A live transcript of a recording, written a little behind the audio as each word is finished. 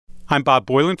I'm Bob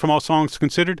Boylan from All Songs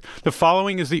Considered. The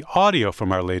following is the audio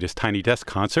from our latest Tiny Desk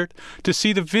concert. To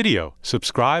see the video,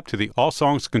 subscribe to the All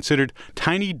Songs Considered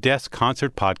Tiny Desk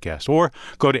Concert podcast or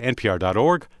go to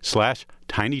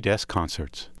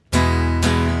npr.org/tinydeskconcerts.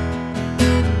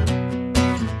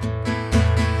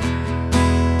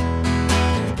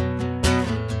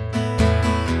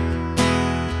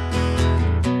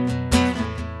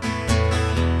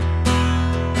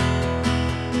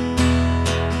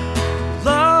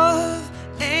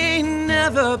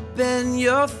 Never been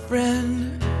your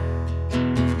friend.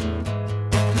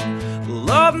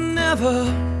 Love never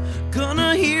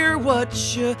gonna hear what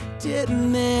you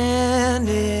demanding.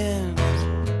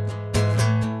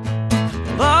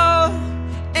 Love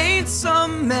ain't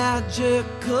some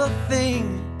magical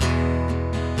thing.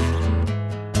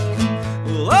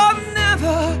 Love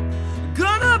never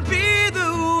gonna be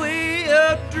the way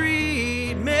you're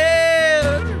dreaming.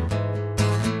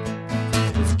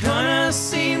 It's gonna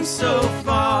seem so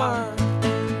far,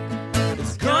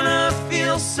 it's gonna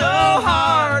feel so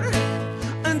hard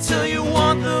until you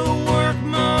want the work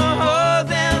more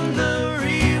than the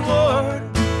reward.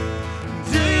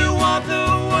 Do you want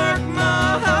the work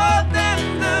more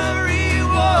than the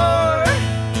reward?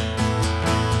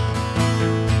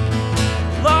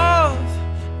 Love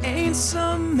ain't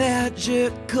some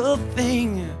magical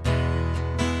thing.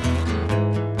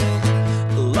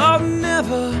 Love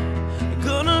never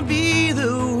gonna be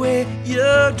the way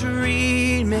you're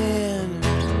dreaming.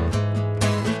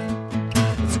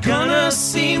 It's gonna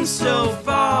seem so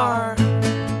far,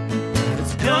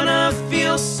 it's gonna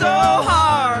feel so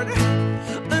hard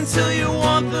until you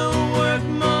want the work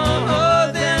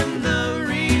more than the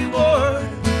reward.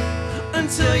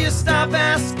 Until you stop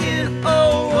asking,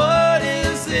 oh, what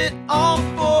is it all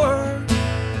for?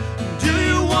 Do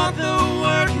you want the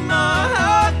work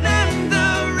more than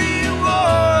the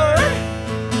reward?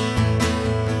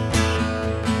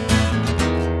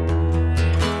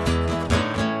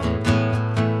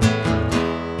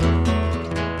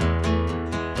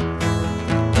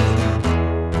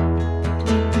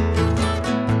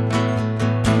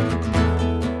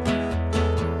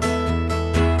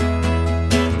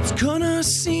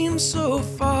 Seem so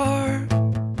far,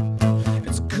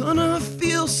 it's gonna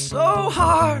feel so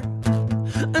hard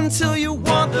until you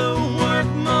want the work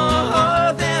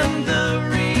more than the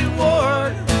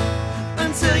reward.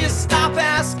 Until you stop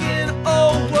asking,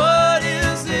 oh, what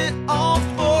is it all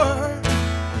for?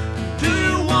 Do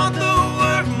you want the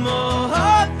work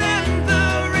more than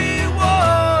the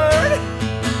reward?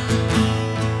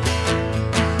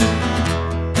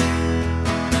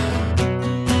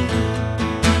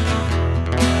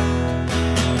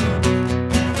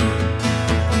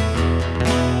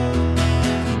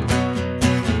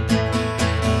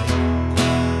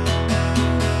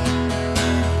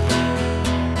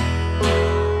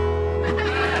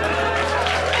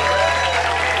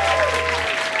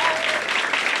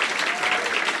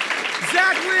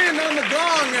 On the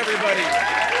gong, everybody.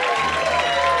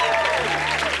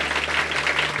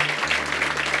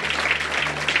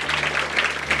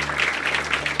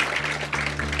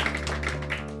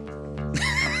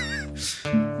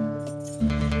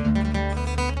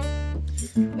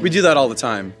 We do that all the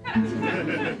time.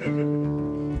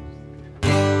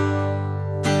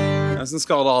 This is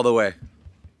called All the Way.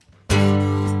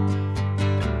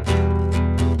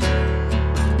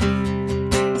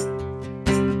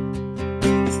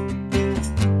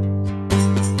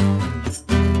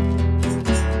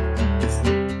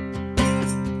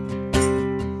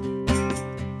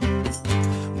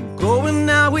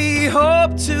 We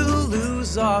hope to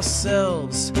lose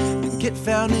ourselves and get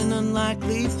found in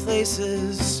unlikely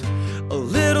places. A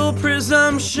little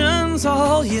presumption's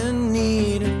all you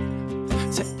need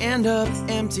to end up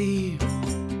empty.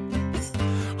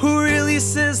 Who really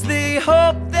says they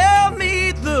hope they'll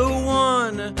meet the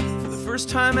one for the first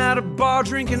time at a bar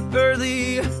drinking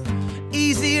early?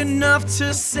 Easy enough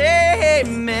to say, hey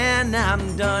man,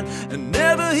 I'm done, and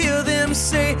never hear them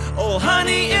say, oh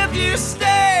honey, if you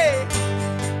stay,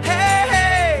 hey,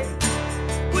 hey,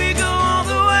 we go all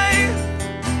the way.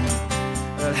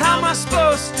 But how am I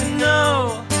supposed to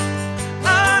know,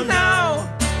 oh no,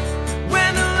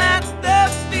 when to let the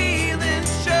feeling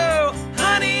show?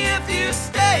 Honey, if you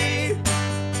stay,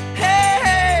 hey,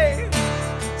 hey,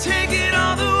 take it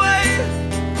all the way.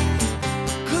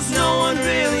 'Cause no one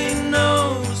really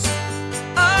knows,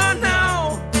 oh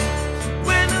no,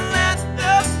 when to let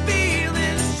the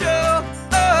feeling show.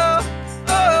 Oh,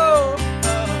 oh,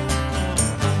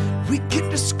 oh. We get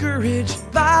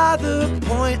discouraged by the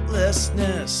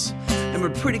pointlessness, and we're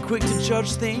pretty quick to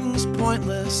judge things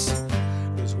pointless.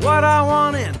 'Cause what I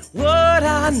want and what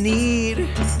I need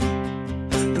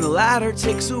ladder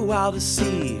takes a while to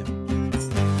see.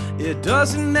 It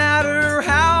doesn't matter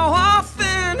how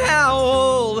often, how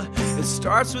old, it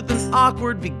starts with an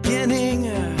awkward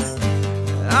beginning.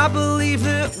 I believe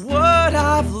that what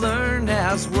I've learned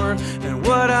has worth, and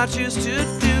what I choose to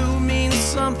do means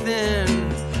something.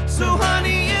 So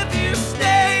honey, if you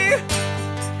stay,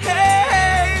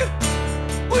 hey,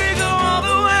 we go all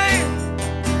the way.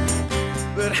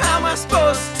 But how am I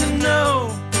supposed to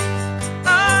know?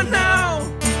 Oh no,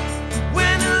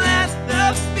 when to let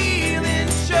the feeling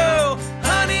show.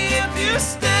 Honey, if you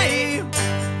stay,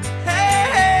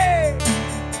 hey,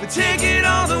 but take it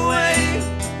all the way.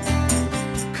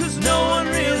 'Cause no one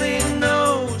really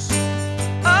knows,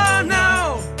 oh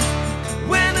no,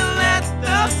 when to let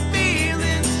the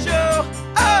feeling show.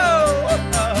 Oh,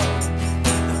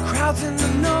 the crowds and the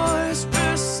noise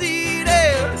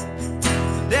proceeded.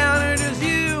 Down it is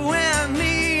you and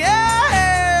me,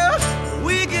 yeah.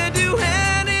 We could do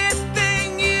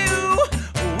anything you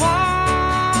want.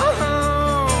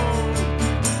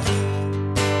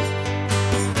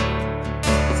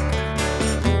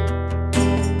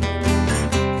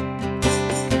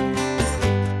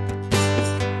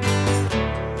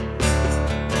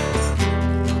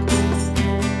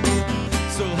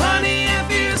 So honey, if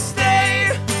you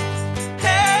stay,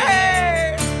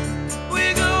 hey,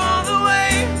 we go all the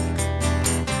way.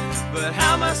 But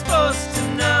how am I supposed to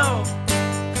know?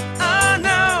 Oh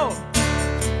no,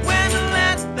 when to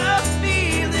let the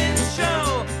feeling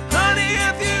show. Honey,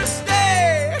 if you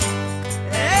stay,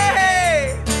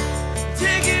 hey,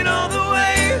 take it all the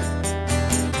way.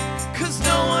 'Cause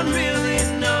no one really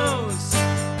knows,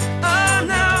 oh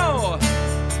no,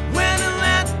 when to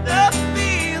let the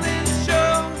feeling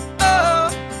show. Oh,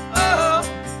 oh,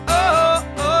 oh,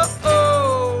 oh,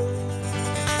 oh.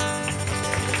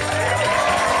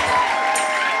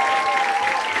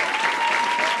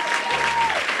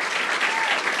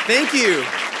 Thank you.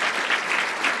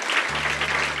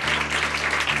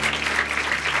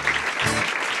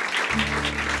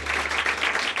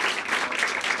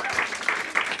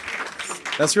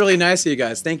 That's really nice of you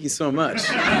guys. Thank you so much.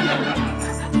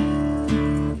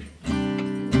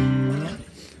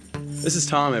 This is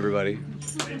Tom, everybody.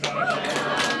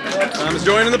 Tom's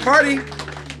joining the party.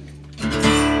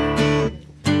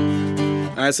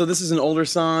 All right, so this is an older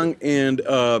song, and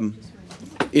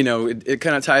you know, it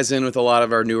kind of ties in with a lot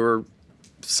of our newer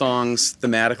songs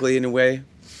thematically in a way.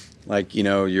 Like, you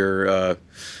know, your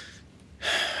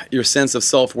sense of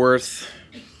self-worth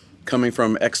coming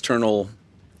from external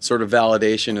sort of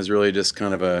validation is really just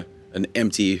kind of an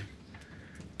empty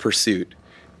pursuit.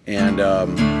 And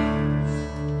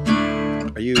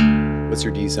what's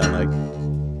your D sound like?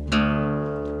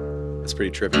 That's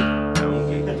pretty trippy.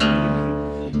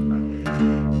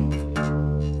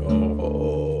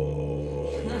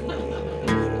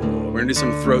 We're gonna do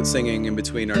some throat singing in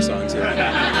between our songs here.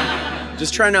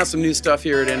 Just trying out some new stuff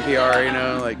here at NPR, you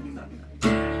know, like.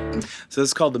 So this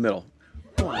is called The Middle.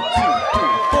 1, 2,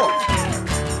 3, 4.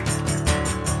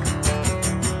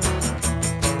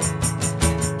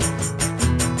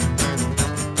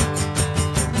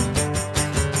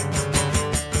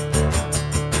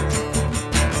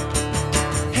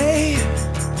 Hey,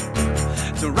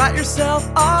 don't write yourself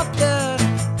off yet.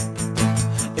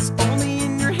 It's only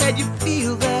in your head you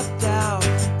feel left out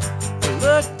or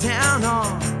looked down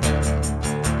on.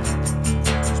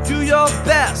 Just do your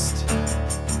best.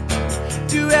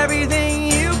 Do everything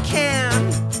you can.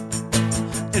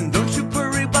 And don't you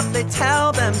worry what they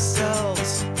tell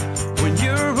themselves when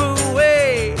you're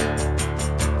away.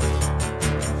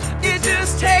 It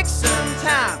just takes some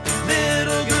time.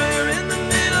 Little girl, you're in the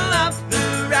middle of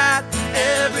the ride.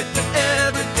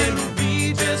 Everything will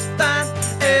be just fine.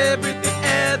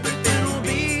 Everything will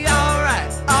be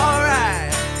alright,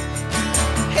 alright.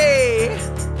 Hey,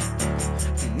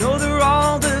 you know they're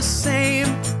all the same.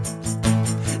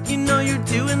 You know you're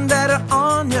doing better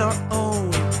on your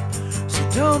own. So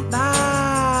don't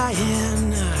buy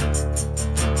in.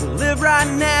 Live right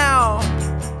now.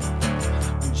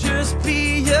 Just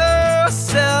be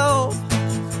yourself.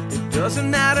 It doesn't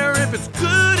matter if it's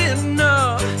good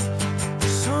enough for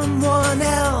someone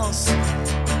else.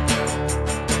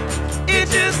 It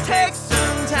just takes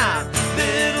some time.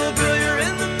 Little girl, you're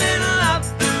in the middle of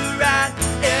the ride.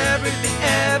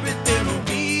 Everything will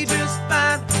be just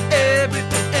fine.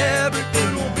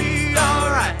 Everything will be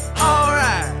alright,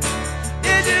 alright.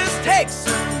 It just takes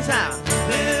some time.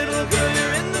 Little girl,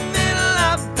 you're in the middle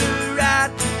of the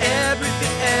ride.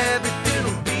 Everything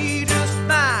will be just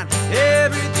fine.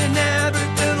 Everything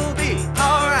will be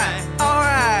alright,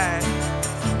 alright.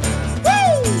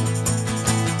 Woo!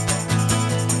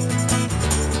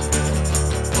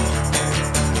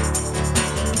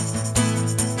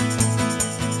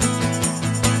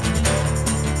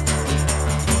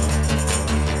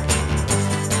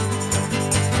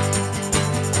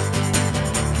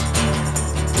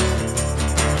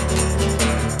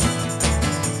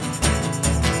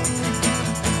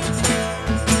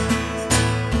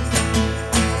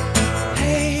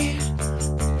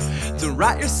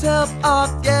 write yourself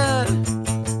off yet.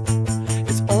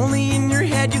 It's only in your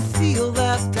head you feel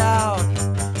left out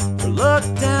or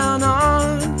looked down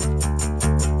on.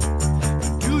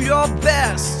 Do your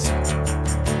best,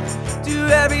 do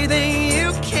everything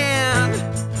you can,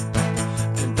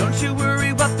 and don't you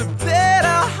worry what the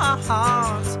better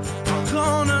hearts are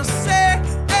gonna say.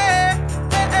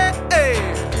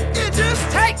 It just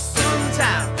takes some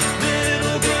time.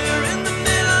 Little girl, you're in the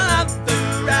middle of the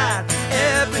ride.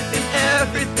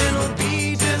 Everything will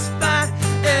be just fine.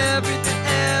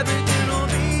 Everything will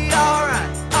be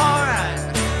alright, alright.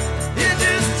 It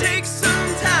just takes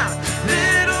some time.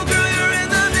 Little girl, you're in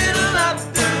the middle of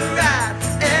the ride.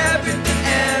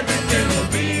 Everything will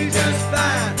be just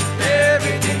fine.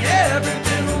 Everything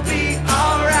will be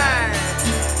alright.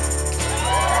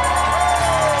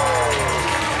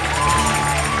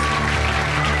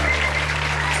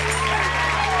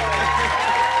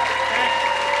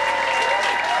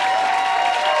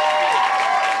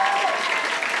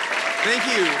 Thank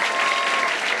you.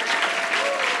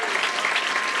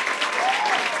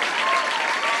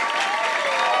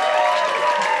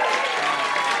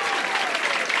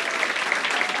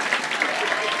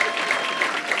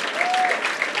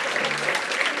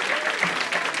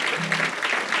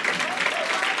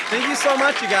 Thank you so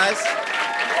much, you guys.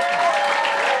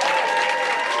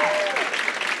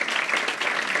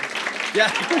 Yeah.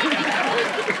 Thank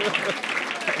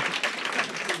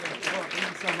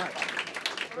you so much.